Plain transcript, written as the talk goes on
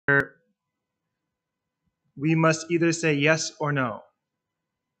we must either say yes or no.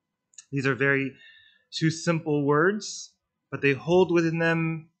 These are two simple words, but they hold within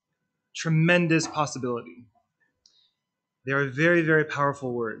them tremendous possibility. They are very, very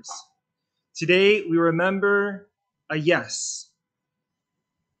powerful words. Today, we remember a yes.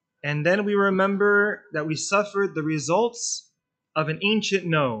 And then we remember that we suffered the results of an ancient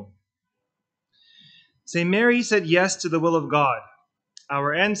no. St. Mary said yes to the will of God.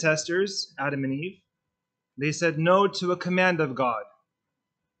 Our ancestors, Adam and Eve, they said no to a command of God.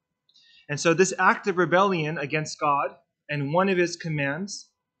 And so this act of rebellion against God and one of his commands,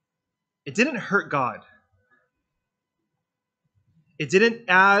 it didn't hurt God. It didn't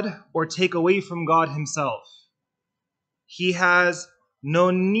add or take away from God himself. He has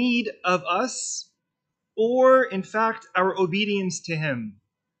no need of us or, in fact, our obedience to him.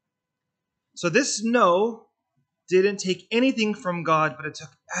 So this no didn't take anything from God, but it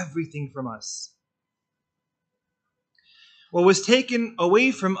took everything from us. What was taken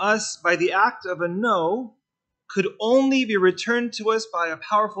away from us by the act of a no could only be returned to us by a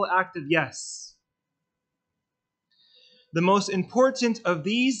powerful act of yes. The most important of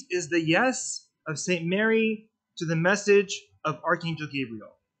these is the yes of St. Mary to the message of Archangel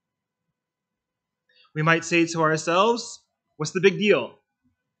Gabriel. We might say to ourselves, what's the big deal?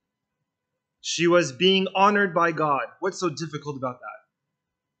 She was being honored by God. What's so difficult about that?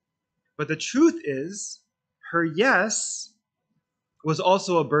 But the truth is, her yes was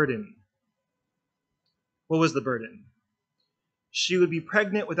also a burden. What was the burden? She would be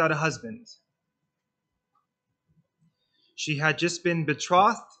pregnant without a husband. She had just been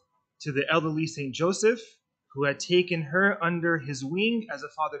betrothed to the elderly St. Joseph, who had taken her under his wing as a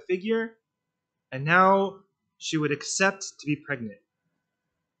father figure, and now she would accept to be pregnant.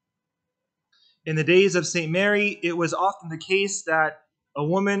 In the days of St. Mary, it was often the case that a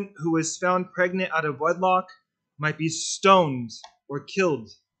woman who was found pregnant out of wedlock might be stoned or killed.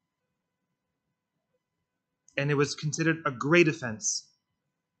 And it was considered a great offense,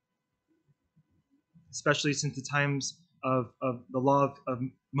 especially since the times of the law of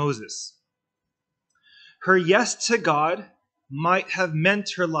Moses. Her yes to God might have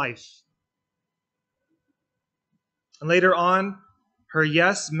meant her life. And later on, her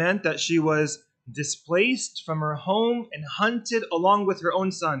yes meant that she was displaced from her home and hunted along with her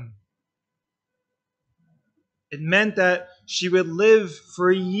own son. It meant that she would live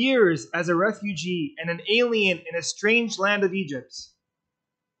for years as a refugee and an alien in a strange land of Egypt.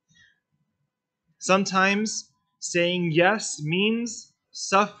 Sometimes saying yes means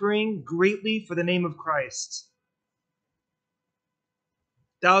suffering greatly for the name of Christ.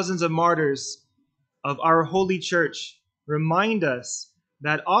 Thousands of martyrs of our holy church remind us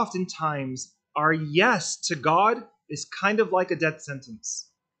that oftentimes our yes to God is kind of like a death sentence.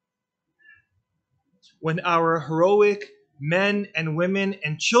 When our heroic men and women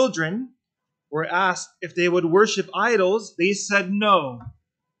and children were asked if they would worship idols, they said no.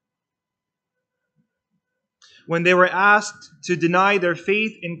 When they were asked to deny their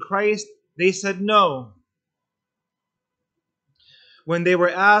faith in Christ, they said no. When they were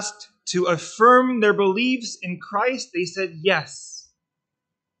asked to affirm their beliefs in Christ, they said yes.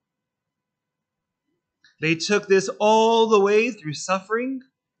 They took this all the way through suffering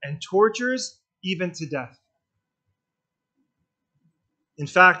and tortures, even to death. In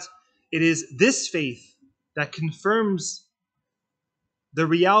fact, it is this faith that confirms the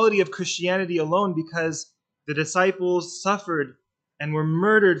reality of Christianity alone, because the disciples suffered and were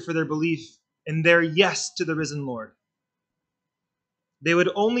murdered for their belief in their yes to the risen Lord. They would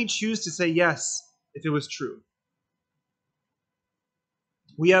only choose to say yes if it was true.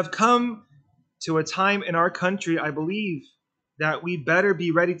 We have come to a time in our country, I believe, that we better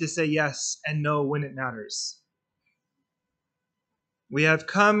be ready to say yes and no when it matters. We have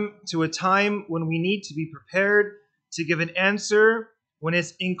come to a time when we need to be prepared to give an answer when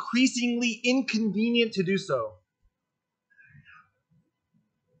it's increasingly inconvenient to do so.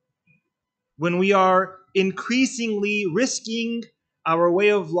 When we are increasingly risking our way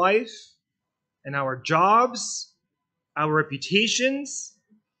of life and our jobs, our reputations,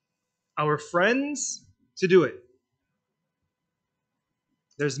 our friends to do it.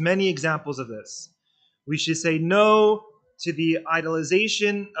 There's many examples of this. We should say no to the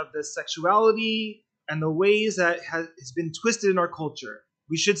idolization of the sexuality and the ways that has been twisted in our culture.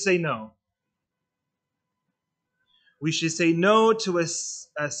 We should say no. We should say no to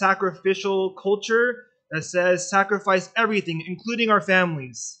a sacrificial culture that says sacrifice everything, including our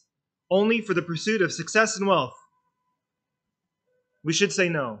families, only for the pursuit of success and wealth. We should say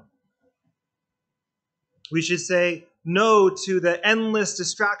no. We should say no to the endless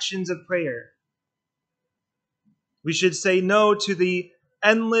distractions of prayer. We should say no to the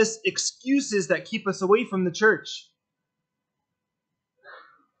endless excuses that keep us away from the church.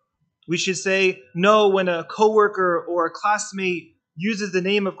 We should say no when a coworker or a classmate uses the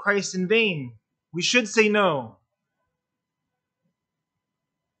name of Christ in vain. We should say no.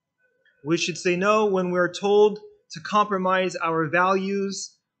 We should say no when we're told to compromise our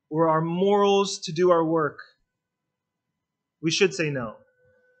values or our morals to do our work. We should say no.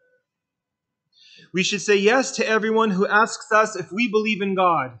 We should say yes to everyone who asks us if we believe in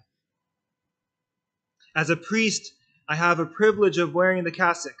God. As a priest, I have a privilege of wearing the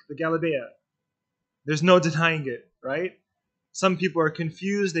cassock, the galabea. There's no denying it, right? Some people are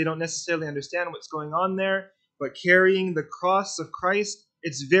confused. They don't necessarily understand what's going on there. But carrying the cross of Christ,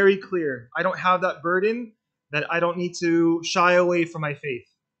 it's very clear. I don't have that burden, that I don't need to shy away from my faith.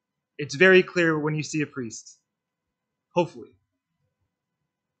 It's very clear when you see a priest. Hopefully.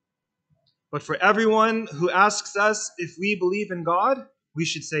 But for everyone who asks us if we believe in God, we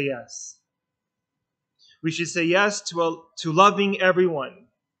should say yes. We should say yes to loving everyone,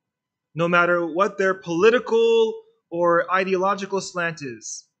 no matter what their political or ideological slant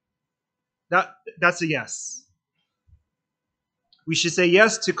is. That's a yes. We should say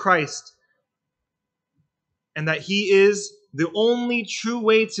yes to Christ, and that He is the only true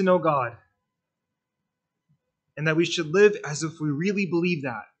way to know God, and that we should live as if we really believe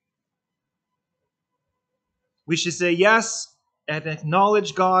that. We should say yes and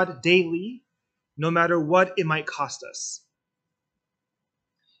acknowledge God daily, no matter what it might cost us.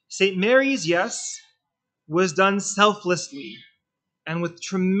 St. Mary's yes was done selflessly and with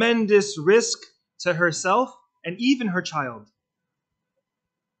tremendous risk to herself and even her child.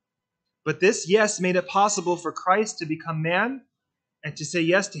 But this yes made it possible for Christ to become man and to say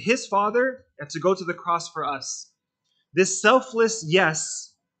yes to his Father and to go to the cross for us. This selfless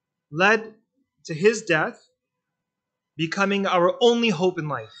yes led to his death, becoming our only hope in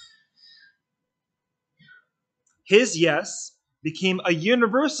life. His yes became a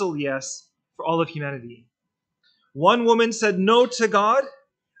universal yes for all of humanity. One woman said no to God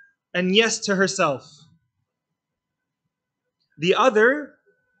and yes to herself. The other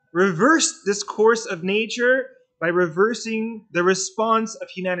reversed this course of nature by reversing the response of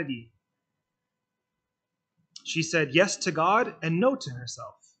humanity. She said yes to God and no to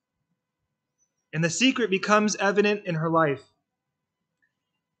herself. And the secret becomes evident in her life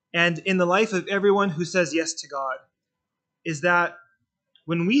and in the life of everyone who says yes to God, is that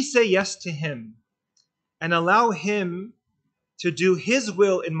when we say yes to Him and allow Him to do His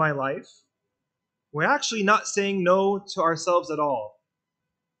will in my life, we're actually not saying no to ourselves at all.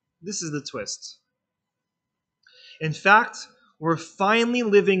 This is the twist. In fact, we're finally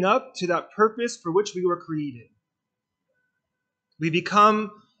living up to that purpose for which we were created. We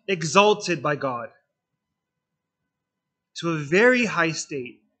become exalted by God to a very high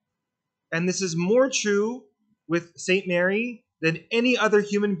state. And this is more true with St. Mary than any other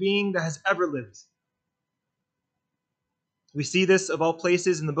human being that has ever lived. We see this of all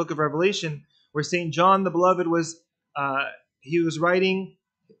places in the book of Revelation, where St. John the Beloved was writing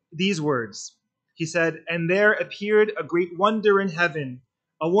these words. He said, "And there appeared a great wonder in heaven,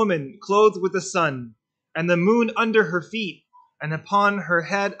 a woman clothed with the sun, and the moon under her feet, and upon her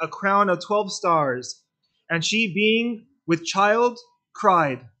head a crown of 12 stars. And she, being with child,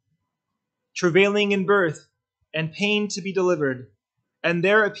 cried, travailing in birth, and pain to be delivered. And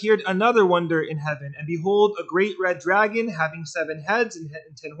there appeared another wonder in heaven, and behold, a great red dragon, having 7 heads and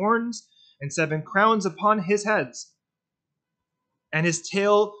 10 horns, and 7 crowns upon his heads. And his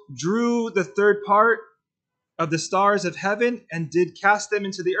tail drew the third part of the stars of heaven, and did cast them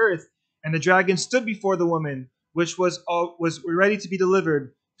into the earth. And the dragon stood before the woman, which was ready to be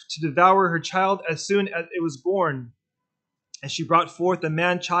delivered, to devour her child as soon as it was born. And she brought forth a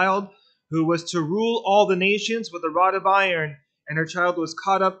man-child, who was to rule all the nations with a rod of iron, and her child was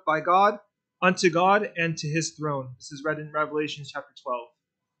caught up by God unto God and to his throne." This is read in Revelation chapter 12.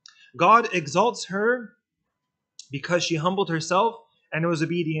 God exalts her because she humbled herself and was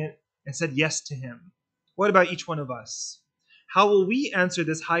obedient and said yes to him. What about each one of us? How will we answer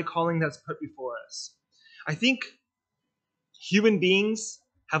this high calling that's put before us? I think human beings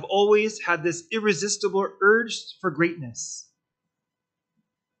have always had this irresistible urge for greatness.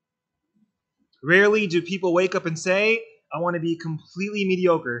 Rarely do people wake up and say, "I want to be completely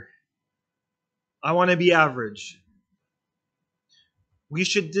mediocre. I want to be average." We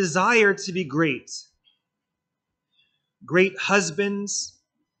should desire to be great. Great husbands,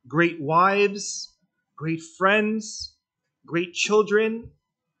 great wives, great friends, great children,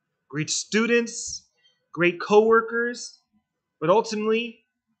 great students, great co-workers, but ultimately,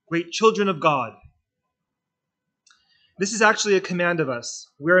 great children of God. This is actually a command of us.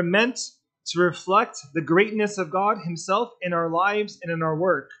 We are meant to reflect the greatness of God himself in our lives and in our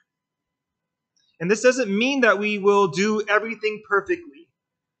work. And this doesn't mean that we will do everything perfectly,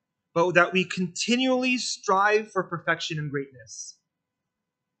 but that we continually strive for perfection and greatness.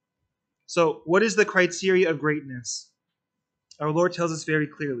 So, what is the criteria of greatness? Our Lord tells us very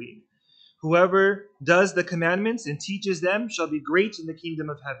clearly. Whoever does the commandments and teaches them shall be great in the kingdom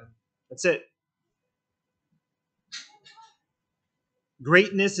of heaven. That's it.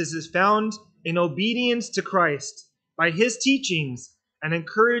 Greatness is found in obedience to Christ by his teachings and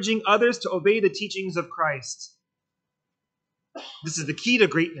encouraging others to obey the teachings of Christ. This is the key to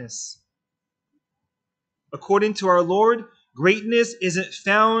greatness. According to our Lord, greatness isn't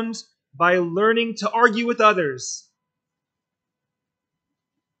found by learning to argue with others.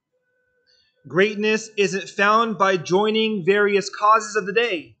 Greatness isn't found by joining various causes of the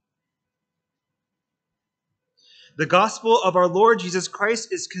day. The gospel of our Lord Jesus Christ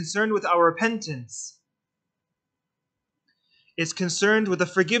is concerned with our repentance. It's concerned with the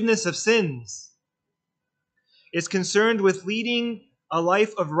forgiveness of sins. It's concerned with leading a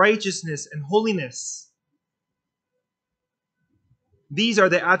life of righteousness and holiness. These are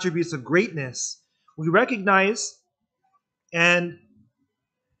the attributes of greatness. We recognize and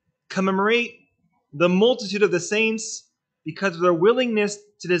commemorate the multitude of the saints because of their willingness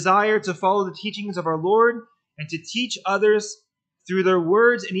to desire to follow the teachings of our Lord and to teach others through their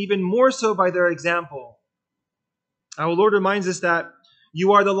words and even more so by their example. Our Lord reminds us that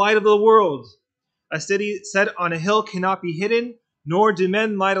you are the light of the world. A city set on a hill cannot be hidden, nor do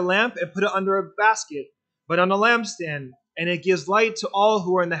men light a lamp and put it under a basket, but on a lampstand, and it gives light to all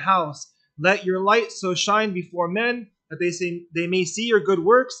who are in the house. Let your light so shine before men that they may see your good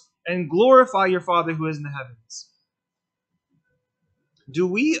works and glorify your Father who is in the heavens. Do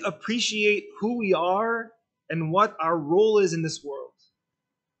we appreciate who we are and what our role is in this world?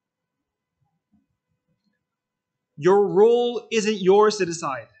 Your role isn't yours to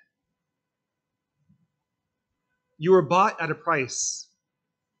decide. You were bought at a price.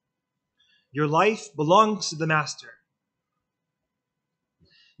 Your life belongs to the Master.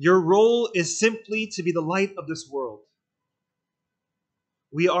 Your role is simply to be the light of this world.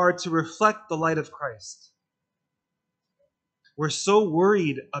 We are to reflect the light of Christ. We're so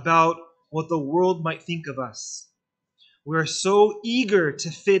worried about what the world might think of us. We're so eager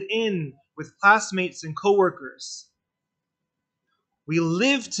to fit in with classmates and coworkers. We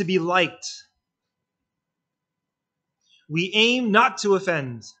live to be liked. We aim not to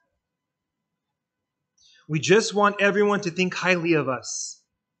offend. We just want everyone to think highly of us.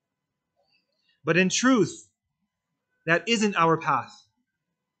 But in truth, that isn't our path.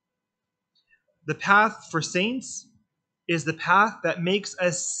 The path for saints is the path that makes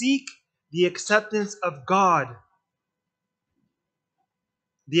us seek the acceptance of God.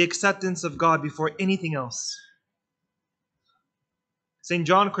 The acceptance of God before anything else. St.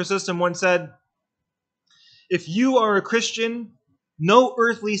 John Chrysostom once said, "If you are a Christian, no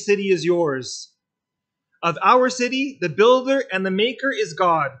earthly city is yours. Of our city, the builder and the maker is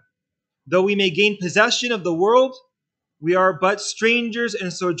God. Though we may gain possession of the world, we are but strangers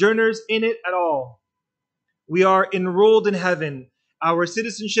and sojourners in it at all. We are enrolled in heaven. Our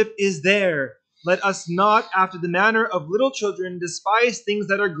citizenship is there. Let us not, after the manner of little children, despise things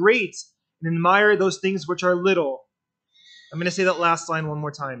that are great and admire those things which are little." I'm going to say that last line one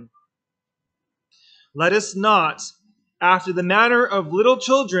more time. Let us not, after the manner of little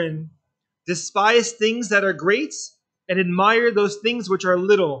children, despise things that are great and admire those things which are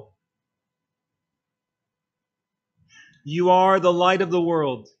little. You are the light of the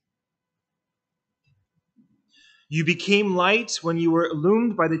world. You became light when you were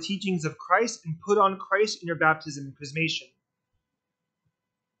illumined by the teachings of Christ and put on Christ in your baptism and chrismation.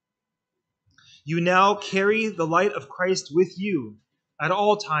 You now carry the light of Christ with you at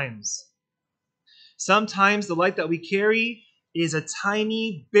all times. Sometimes the light that we carry is a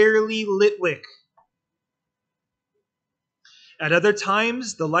tiny, barely lit wick. At other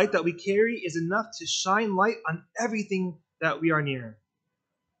times, the light that we carry is enough to shine light on everything that we are near.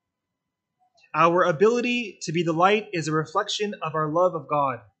 Our ability to be the light is a reflection of our love of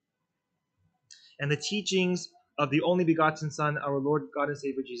God and the teachings of the only begotten Son, our Lord, God, and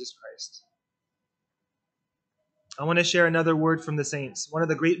Savior, Jesus Christ. I want to share another word from the saints. One of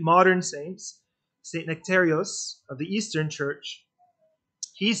the great modern saints, St. Nectarios of the Eastern Church,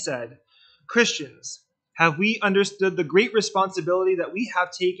 he said, "Christians, have we understood the great responsibility that we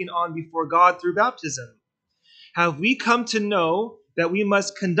have taken on before God through baptism? Have we come to know that we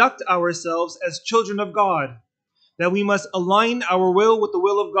must conduct ourselves as children of God, that we must align our will with the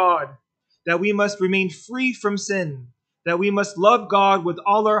will of God, that we must remain free from sin, that we must love God with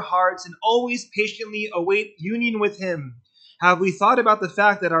all our hearts and always patiently await union with Him? Have we thought about the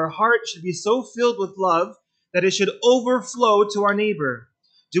fact that our heart should be so filled with love that it should overflow to our neighbor?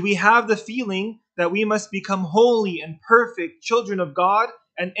 Do we have the feeling that we must become holy and perfect children of God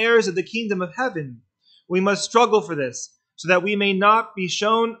and heirs of the kingdom of heaven? We must struggle for this, so that we may not be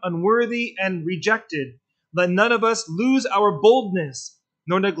shown unworthy and rejected. Let none of us lose our boldness,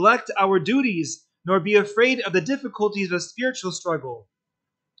 nor neglect our duties, nor be afraid of the difficulties of spiritual struggle.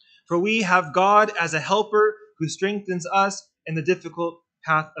 For we have God as a helper who strengthens us in the difficult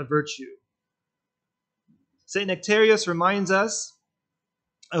path of virtue. St. Nectarius reminds us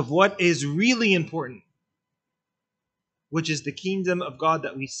of what is really important, which is the kingdom of God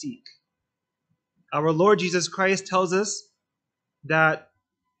that we seek. Our Lord Jesus Christ tells us that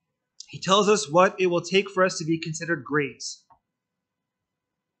He tells us what it will take for us to be considered great.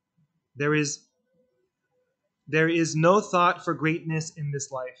 There is no thought for greatness in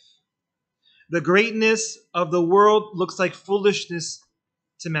this life. The greatness of the world looks like foolishness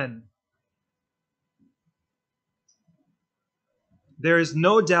to men. There is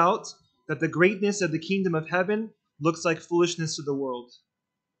no doubt that the greatness of the kingdom of heaven looks like foolishness to the world,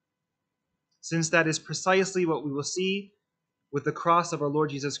 since that is precisely what we will see with the cross of our Lord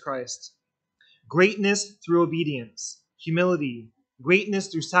Jesus Christ. Greatness through obedience, humility, greatness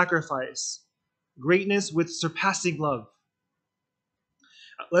through sacrifice, greatness with surpassing love.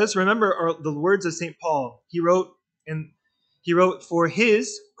 Let us remember the words of St. Paul. He wrote, for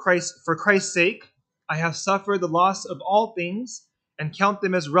Christ's sake, I have suffered the loss of all things and count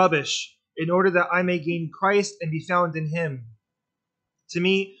them as rubbish, in order that I may gain Christ and be found in Him. To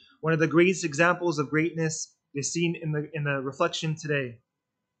me, one of the greatest examples of greatness is seen in the reflection today,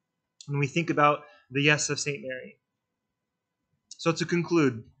 when we think about the yes of St. Mary. So to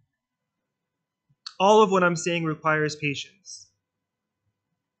conclude, all of what I'm saying requires patience.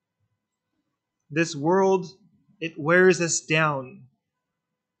 This world, it wears us down.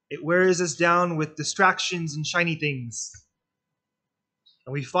 It wears us down with distractions and shiny things.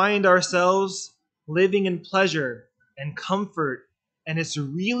 And we find ourselves living in pleasure and comfort, and it's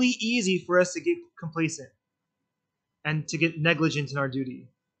really easy for us to get complacent and to get negligent in our duty.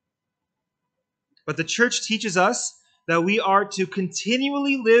 But the church teaches us that we are to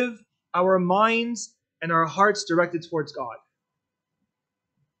continually live our minds and our hearts directed towards God.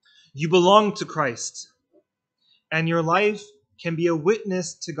 You belong to Christ, and your life can be a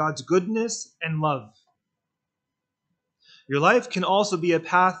witness to God's goodness and love. Your life can also be a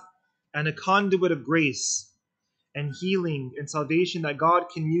path and a conduit of grace and healing and salvation that God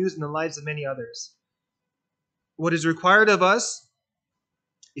can use in the lives of many others. What is required of us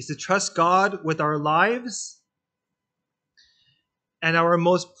is to trust God with our lives and our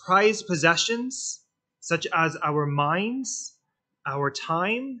most prized possessions, such as our minds, our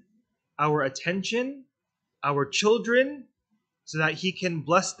time, our attention, our children, so that He can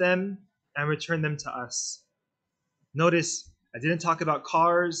bless them and return them to us. Notice, I didn't talk about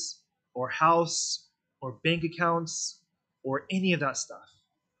cars or house or bank accounts or any of that stuff.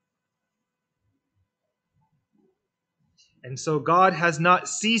 And so God has not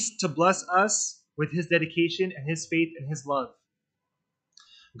ceased to bless us with His dedication and His faith and His love.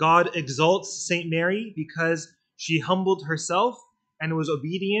 God exalts St. Mary because she humbled herself and was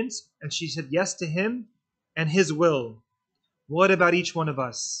obedient, and she said yes to Him and His will. What about each one of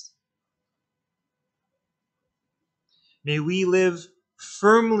us? May we live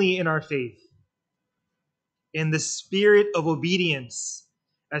firmly in our faith, in the spirit of obedience,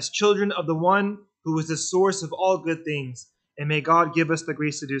 as children of the one who is the source of all good things. And may God give us the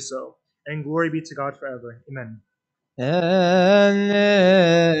grace to do so. And glory be to God forever. Amen. Alleluia,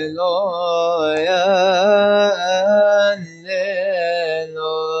 Alleluia,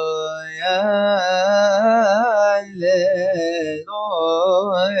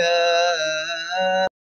 Alleluia.